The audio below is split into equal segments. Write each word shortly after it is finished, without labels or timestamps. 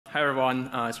Hi everyone,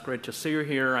 it's great to see you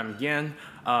here. I'm Yan,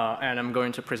 and I'm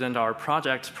going to present our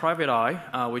project, Private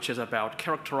Eye, which is about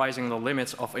characterizing the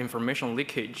limits of information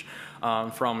leakage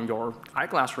from your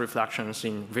eyeglass reflections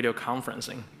in video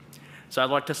conferencing. So I'd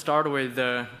like to start with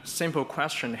a simple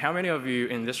question. How many of you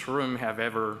in this room have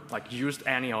ever used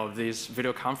any of these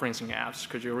video conferencing apps?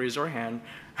 Could you raise your hand?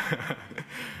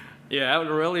 Yeah, I would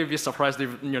really be surprised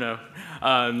if,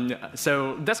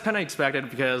 so that's kind of expected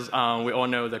because we all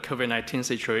know the COVID-19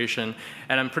 situation.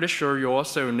 And I'm pretty sure you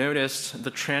also noticed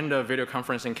the trend of video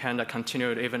conferencing kind of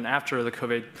continued even after the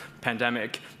COVID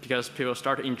pandemic because people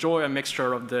start to enjoy a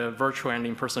mixture of the virtual and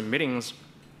in-person meetings.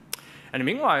 And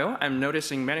meanwhile, I'm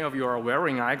noticing many of you are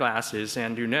wearing eyeglasses,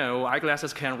 and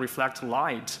eyeglasses can reflect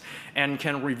light and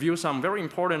can reveal some very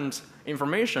important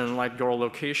information like your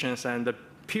locations and the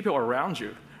people around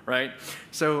you. Right?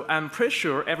 So I'm pretty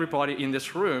sure everybody in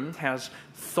this room has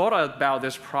thought about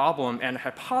this problem and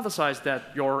hypothesized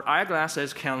that your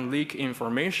eyeglasses can leak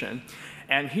information.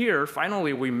 And here,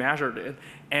 finally, we measured it.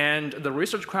 And the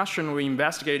research question we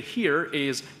investigate here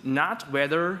is not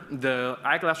whether the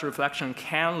eyeglass reflection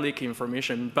can leak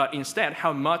information, but instead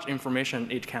how much information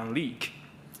it can leak.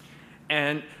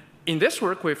 And in this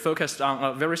work, we focused on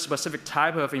a very specific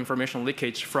type of information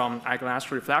leakage from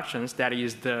eyeglass reflections, that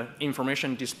is the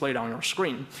information displayed on your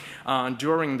screen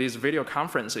during these video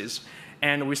conferences.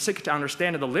 And we seek to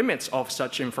understand the limits of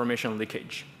such information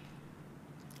leakage.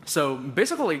 So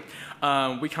basically,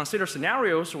 we consider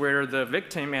scenarios where the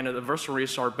victim and the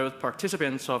adversaries are both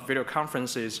participants of video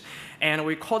conferences. And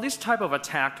we call this type of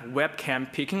attack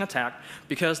webcam peeking attack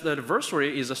because the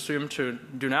adversary is assumed to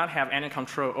do not have any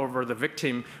control over the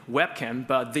victim webcam,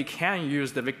 but they can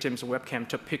use the victim's webcam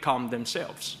to peek on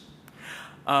themselves.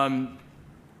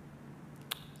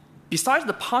 Besides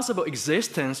the possible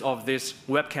existence of this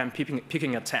webcam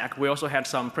peeking attack, we also had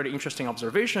some pretty interesting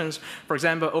observations. For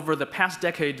example, over the past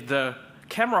decade, the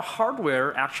camera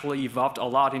hardware actually evolved a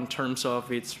lot in terms of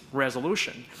its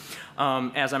resolution.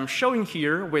 As I'm showing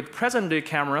here, with present-day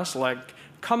cameras like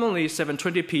commonly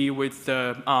 720p with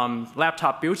the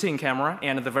laptop built-in camera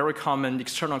and the very common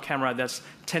external camera that's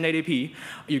 1080p,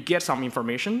 you get some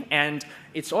information. And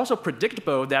it's also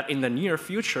predictable that in the near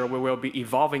future, we will be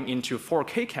evolving into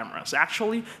 4K cameras.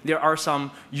 Actually, there are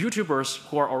some YouTubers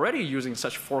who are already using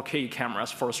such 4K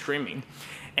cameras for streaming.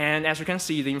 And as you can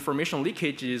see, the information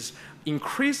leakage is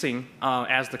increasing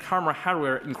as the camera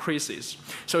hardware increases.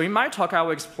 So in my talk, I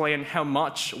will explain how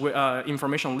much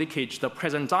information leakage the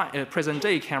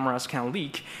present-day cameras can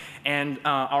leak. And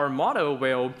our model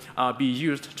will be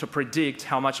used to predict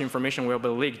how much information will be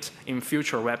leaked in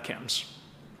future webcams.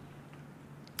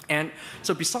 And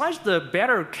so besides the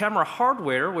better camera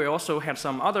hardware, we also had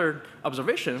some other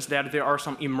observations that there are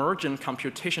some emergent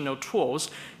computational tools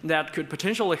that could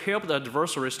potentially help the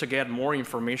adversaries to get more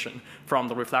information from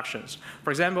the reflections.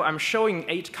 For example, I'm showing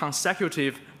 8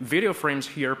 consecutive video frames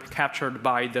here captured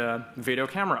by the video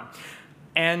camera.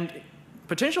 And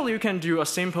potentially, you can do a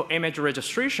simple image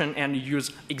registration and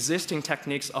use existing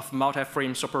techniques of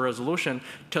multi-frame super resolution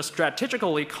to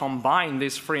strategically combine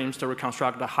these frames to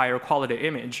reconstruct a higher quality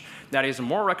image that is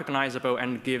more recognizable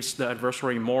and gives the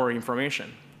adversary more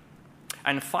information.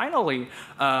 And finally,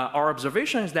 our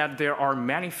observation is that there are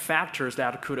many factors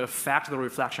that could affect the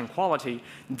reflection quality.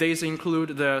 These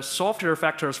include the software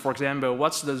factors, for example,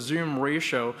 what's the zoom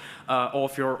ratio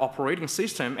of your operating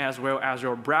system, as well as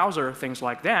your browser, things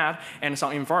like that, and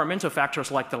some environmental factors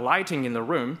like the lighting in the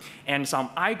room, and some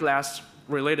eyeglass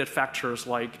related factors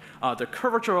like the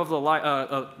curvature of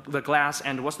the glass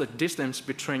and what's the distance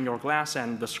between your glass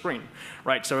and the screen,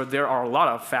 right? So there are a lot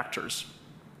of factors.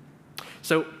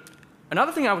 So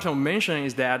another thing I want to mention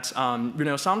is that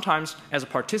sometimes as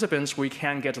participants we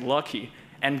can get lucky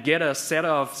and get a set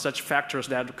of such factors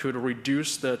that could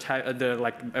reduce the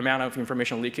amount of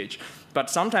information leakage. But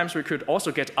sometimes we could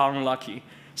also get unlucky.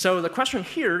 So the question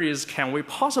here is, can we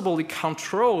possibly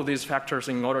control these factors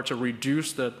in order to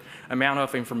reduce the amount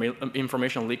of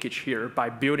information leakage here by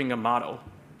building a model?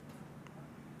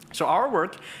 So our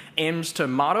work aims to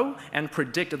model and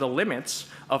predict the limits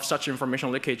of such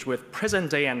information leakage with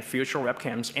present-day and future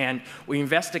webcams, and we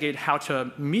investigate how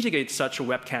to mitigate such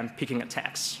webcam peeking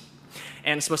attacks.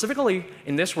 And specifically,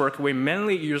 in this work, we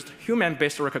mainly used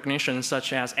human-based recognition,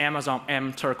 such as Amazon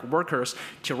MTurk workers,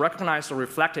 to recognize the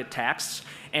reflected text,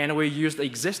 and we used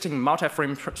existing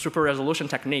multi-frame super resolution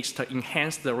techniques to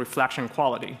enhance the reflection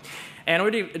quality. And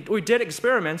we did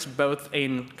experiments both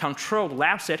in controlled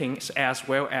lab settings as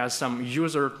well as some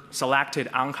user-selected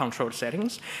uncontrolled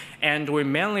settings. And we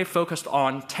mainly focused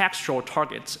on textual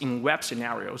targets in web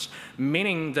scenarios,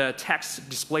 meaning the text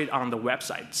displayed on the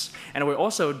websites. And we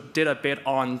also did a bit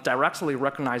on directly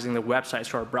recognizing the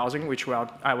websites we're browsing, which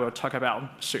I will talk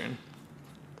about soon.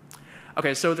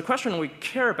 Okay, so the question we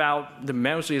care about the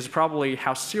most is probably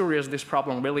how serious this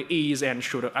problem really is, and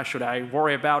should I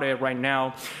worry about it right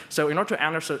now? So in order to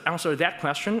answer that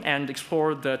question and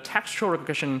explore the textual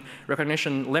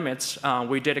recognition limits,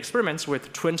 we did experiments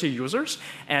with 20 users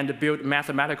and built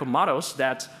mathematical models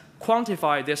that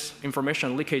quantify this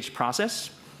information leakage process.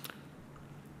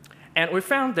 And we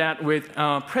found that with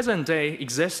present-day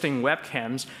existing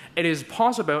webcams, it is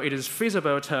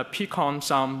feasible to pick on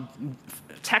some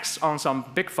text on some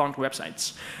big font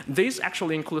websites. These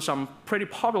actually include some pretty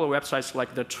popular websites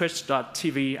like the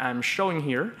twitch.tv I'm showing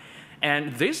here.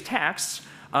 And these texts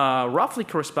roughly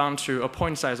correspond to a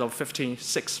point size of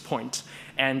 56 points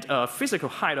and a physical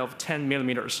height of 10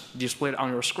 millimeters displayed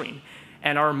on your screen.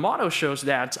 And our model shows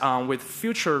that with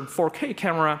future 4K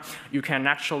camera, you can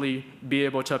actually be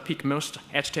able to pick most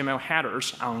HTML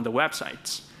headers on the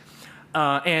websites.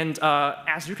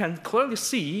 As you can clearly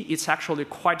see, it's actually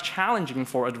quite challenging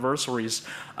for adversaries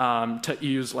to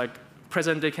use like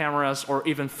present-day cameras or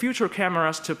even future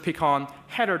cameras to pick on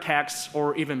header text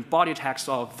or even body text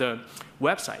of the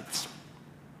websites.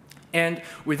 And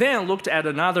we then looked at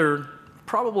another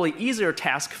probably easier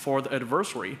task for the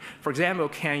adversary. For example,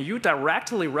 can you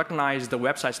directly recognize the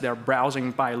websites they're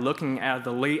browsing by looking at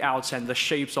the layouts and the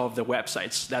shapes of the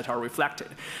websites that are reflected?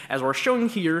 As we're showing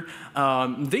here,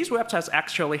 these websites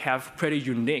actually have pretty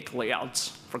unique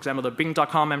layouts. For example, the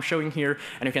Bing.com I'm showing here,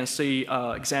 and you can see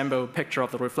an example picture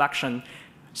of the reflection.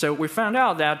 So we found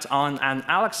out that on an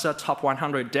Alexa top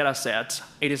 100 data set,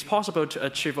 it is possible to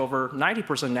achieve over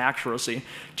 90% accuracy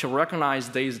to recognize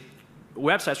these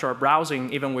websites you are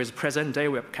browsing even with present-day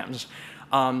webcams.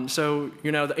 So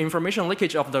the information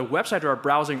leakage of the website you are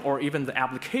browsing or even the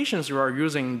applications you are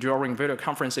using during video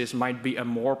conferences might be a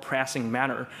more pressing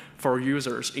matter for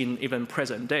users in even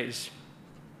present days.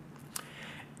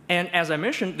 And as I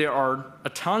mentioned, there are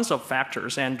tons of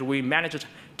factors, and we managed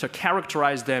to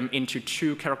characterize them into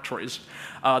two categories.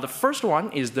 The first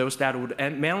one is those that would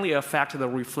mainly affect the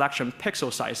reflection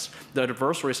pixel size the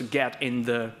adversaries get in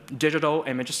the digital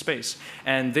image space.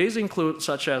 And these include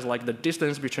such as like the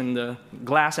distance between the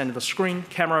glass and the screen,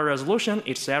 camera resolution,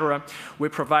 etc. We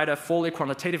provide a fully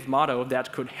quantitative model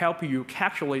that could help you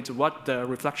calculate what the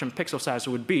reflection pixel size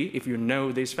would be if you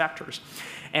know these factors.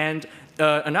 And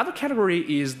another category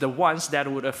is the ones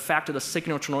that would affect the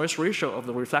signal-to-noise ratio of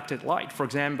the reflected light. For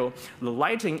example, the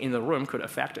lighting in the room could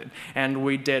affect it. And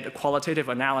we did qualitative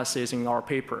analysis in our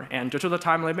paper. And due to the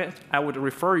time limit, I would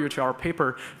refer you to our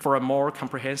paper for a more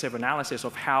comprehensive analysis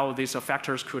of how these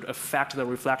factors could affect the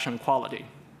reflection quality.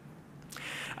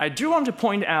 I do want to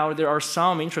point out there are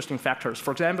some interesting factors.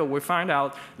 For example, we find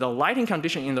out the lighting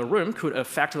condition in the room could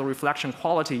affect the reflection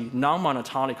quality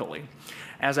non-monotonically.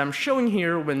 As I'm showing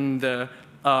here, when the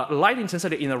light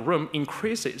intensity in the room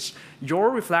increases, your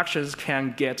reflections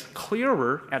can get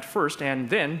clearer at first and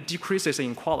then decreases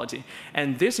in quality.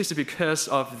 And this is because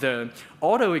of the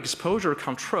auto exposure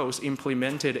controls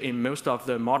implemented in most of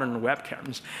the modern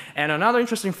webcams. And another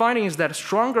interesting finding is that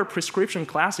stronger prescription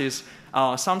glasses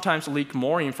sometimes leak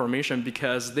more information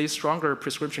because these stronger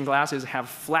prescription glasses have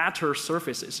flatter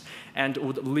surfaces and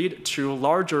would lead to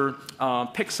larger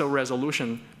pixel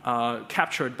resolution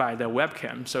captured by the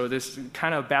webcam. So this is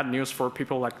kind of bad news for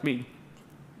people like me.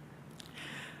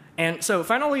 And so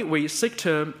finally, we seek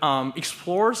to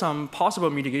explore some possible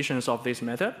mitigations of this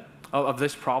method, of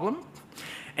this problem.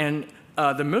 And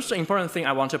the most important thing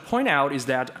I want to point out is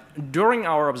that during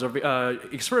our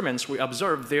experiments, we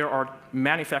observed there are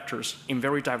many factors in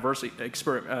very diverse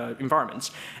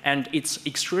environments. And it's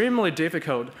extremely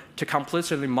difficult to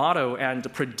completely model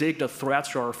and predict the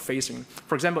threats you are facing.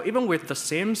 For example, even with the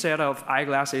same set of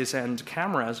eyeglasses and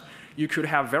cameras, you could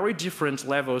have very different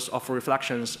levels of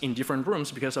reflections in different rooms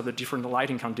because of the different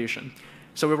lighting condition.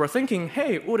 So we were thinking,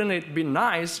 hey, wouldn't it be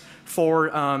nice for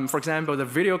example, the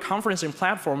video conferencing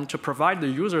platform to provide the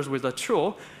users with a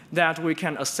tool that we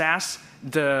can assess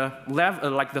the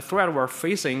the threat we're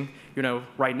facing,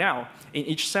 right now in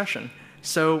each session.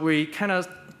 So we kind of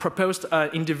proposed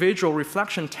an individual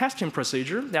reflection testing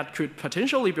procedure that could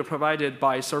potentially be provided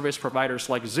by service providers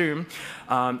like Zoom,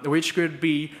 which could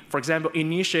be, for example,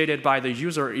 initiated by the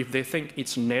user if they think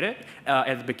it's needed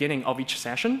at the beginning of each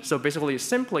session. So basically,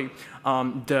 simply,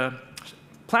 the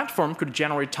platform could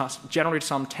generate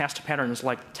some test patterns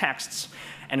like texts,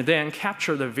 and then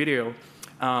capture the video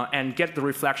and get the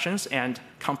reflections and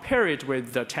compare it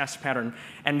with the test pattern.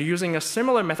 And using a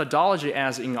similar methodology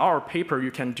as in our paper, you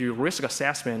can do risk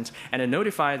assessment and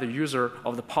notify the user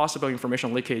of the possible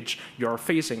information leakage you're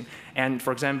facing. And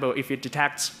for example, if it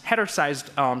detects header-sized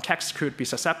text could be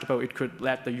susceptible, it could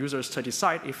let the users to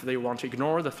decide if they want to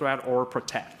ignore the threat or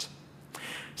protect.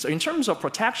 So in terms of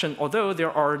protection, although there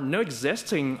are no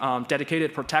existing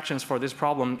dedicated protections for this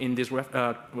problem in these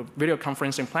video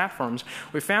conferencing platforms,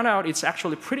 we found out it's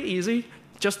actually pretty easy.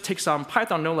 Just take some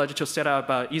Python knowledge to set up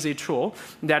an easy tool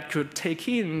that could take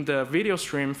in the video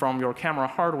stream from your camera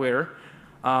hardware,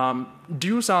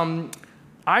 do some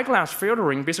eyeglass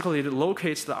filtering. Basically, it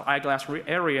locates the eyeglass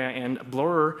area and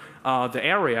blur the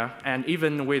area, and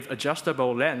even with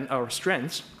adjustable length or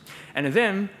strengths. And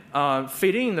then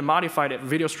feed in the modified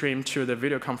video stream to the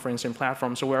video conferencing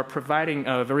platform. So we're providing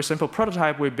a very simple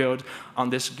prototype we built on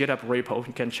this GitHub repo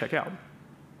you can check out.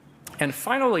 And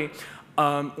finally,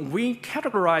 we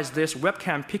categorize this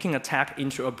webcam picking attack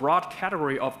into a broad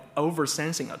category of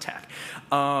oversensing attack.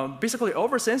 Basically,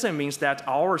 oversensing means that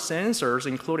our sensors,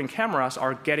 including cameras,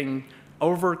 are getting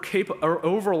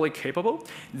overly capable.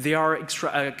 They are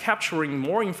capturing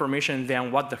more information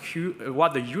than what the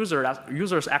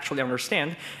users actually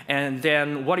understand, and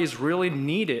then what is really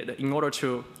needed in order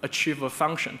to achieve a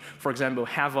function. For example,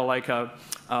 have a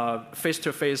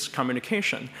face-to-face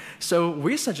communication. So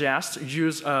we suggest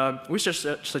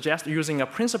using a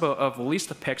principle of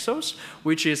least pixels,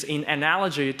 which is in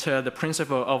analogy to the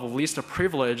principle of least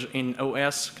privilege in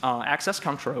OS access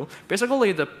control.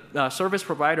 Basically, the service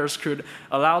providers could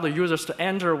allow the users to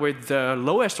enter with the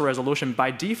lowest resolution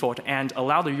by default and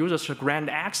allow the users to grant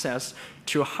access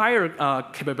to higher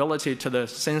capability to the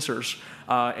sensors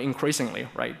increasingly,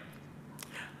 right?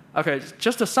 Okay,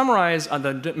 just to summarize,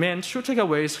 the main two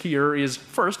takeaways here is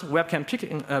first, webcam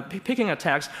picking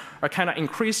attacks are kind of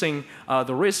increasing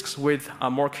the risks with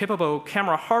more capable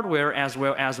camera hardware as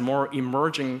well as more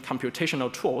emerging computational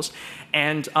tools.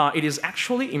 And it is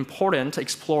actually important to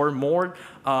explore more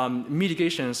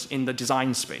mitigations in the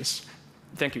design space.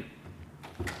 Thank you.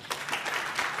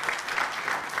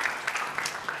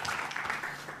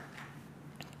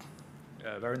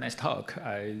 Very nice talk.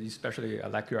 I especially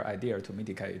like your idea to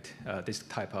mitigate this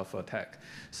type of attack.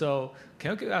 So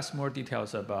can you give us more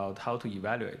details about how to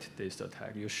evaluate this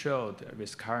attack? You showed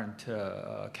with current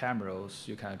cameras,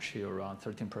 you can achieve around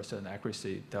 13%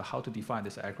 accuracy. How to define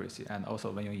this accuracy? And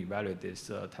also when you evaluate this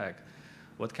attack,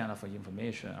 what kind of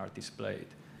information are displayed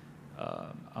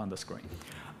on the screen?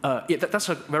 Yeah, that's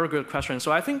a very good question.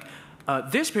 So I think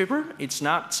this paper, it's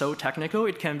not so technical.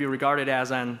 It can be regarded as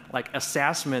an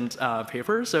assessment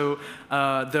paper. So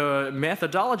the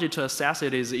methodology to assess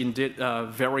it is indeed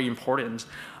very important.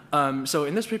 So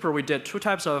in this paper, we did two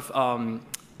types of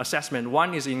assessment.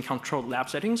 One is in controlled lab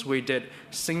settings. We did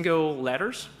single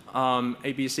letters,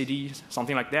 A, B, C, D,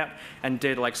 something like that, and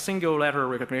did single letter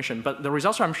recognition. But the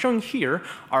results I'm showing here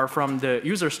are from the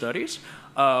user studies,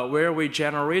 where we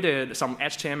generated some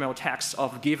HTML text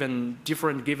of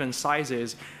different given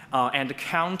sizes and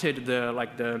counted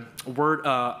the word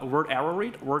error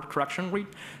rate, word correction rate,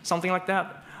 something like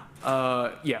that.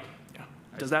 Yeah.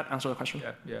 Does that answer the question?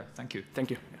 Yeah. Thank you.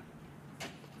 Thank you. Yeah.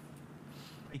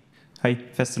 Hi,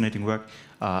 fascinating work.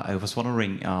 I was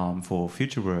wondering, for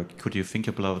future work, could you think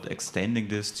about extending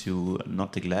this to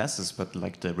not the glasses, but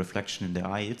the reflection in the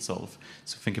eye itself?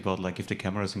 So think about if the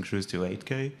camera is increased to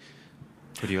 8K.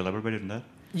 Could you elaborate on that?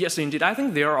 Yes, indeed. I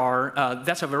think there are,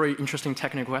 that's a very interesting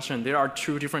technical question. There are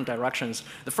two different directions.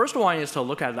 The first one is to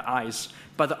look at the eyes.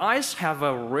 But the eyes have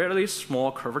a really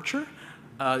small curvature.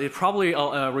 It probably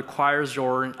requires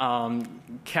your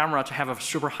camera to have a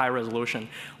super high resolution.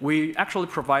 We actually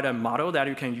provide a model that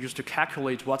you can use to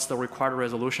calculate what's the required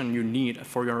resolution you need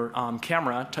for your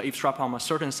camera to eavesdrop on a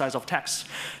certain size of text.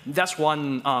 That's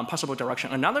one possible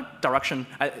direction. Another direction,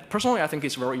 personally I think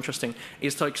is very interesting,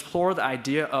 is to explore the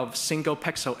idea of single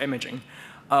pixel imaging.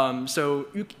 So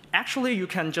you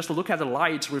can just look at the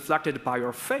light reflected by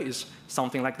your face,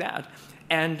 something like that.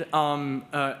 And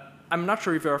I'm not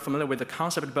sure if you're familiar with the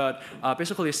concept, but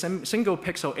basically single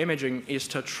pixel imaging is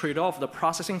to trade off the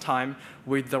processing time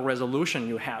with the resolution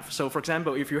you have. So for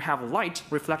example, if you have light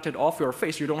reflected off your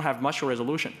face, you don't have much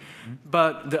resolution. Mm-hmm.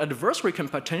 But the adversary can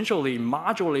potentially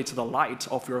modulate the light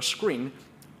of your screen.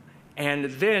 And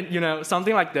then,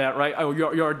 something like that, right?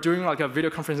 You're doing a video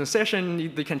conferencing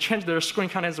session. They can change their screen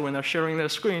contents when they're sharing their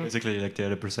screen. Basically, they're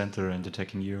the presenter and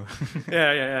attacking you.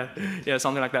 Yeah,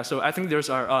 something like that. So I think there's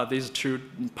these two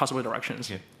possible directions.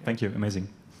 Okay. Thank you. Amazing.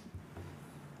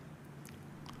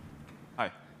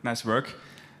 Hi. Nice work.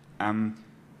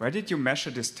 Where did you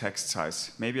measure this text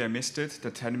size? Maybe I missed it,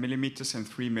 the 10 millimeters and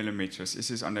 3 millimeters. Is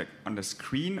this on the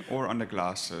screen or on the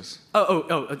glasses?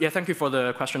 Yeah, thank you for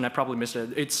the question. I probably missed it.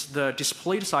 It's the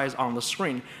displayed size on the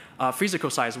screen,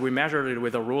 physical size. We measured it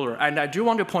with a ruler. And I do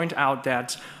want to point out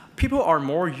that people are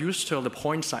more used to the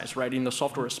point size, right, in the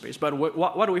software space. But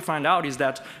what we find out is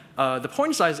that the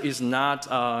point size is not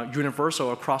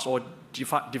universal across all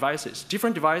devices.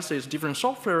 Different devices, different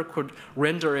software could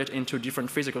render it into different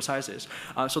physical sizes.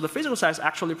 So the physical size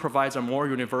actually provides a more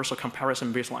universal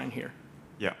comparison baseline here.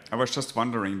 Yeah, I was just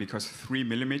wondering, because 3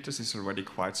 millimeters is already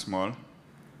quite small.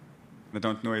 I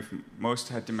don't know if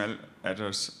most HTML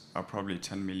editors are probably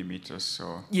 10 millimeters,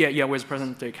 so... Yeah, with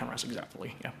present-day cameras,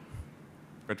 exactly, yeah.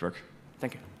 Good work.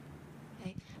 Thank you.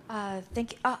 Okay.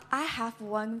 Thank you. I have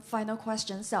one final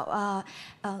question. So,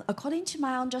 according to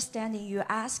my understanding, you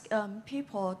ask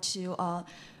people to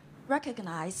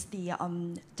recognize the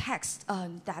text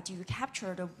that you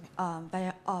captured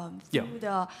through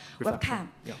the webcam.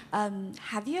 Yeah.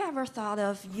 Have you ever thought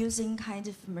of using kind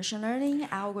of machine learning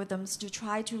algorithms to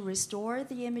try to restore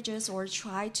the images or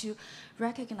try to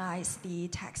recognize the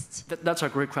text? That's a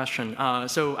great question.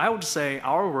 So I would say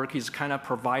our work is kind of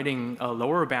providing a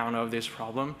lower bound of this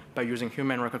problem by using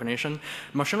human recognition.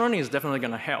 Machine learning is definitely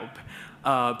going to help.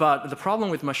 But the problem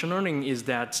with machine learning is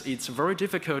that it's very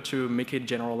difficult to make it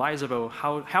generalizable.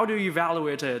 How do you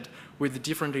evaluate it with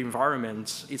different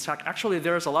environments? It's actually,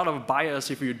 there's a lot of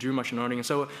bias if you do machine learning.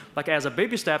 So like as a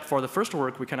baby step for the first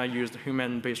work, we cannot use the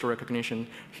human-based recognition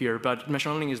here. But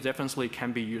machine learning is definitely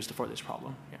can be used for this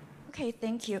problem. Yeah. Okay,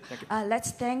 thank you. Thank you.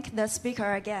 Let's thank the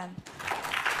speaker again.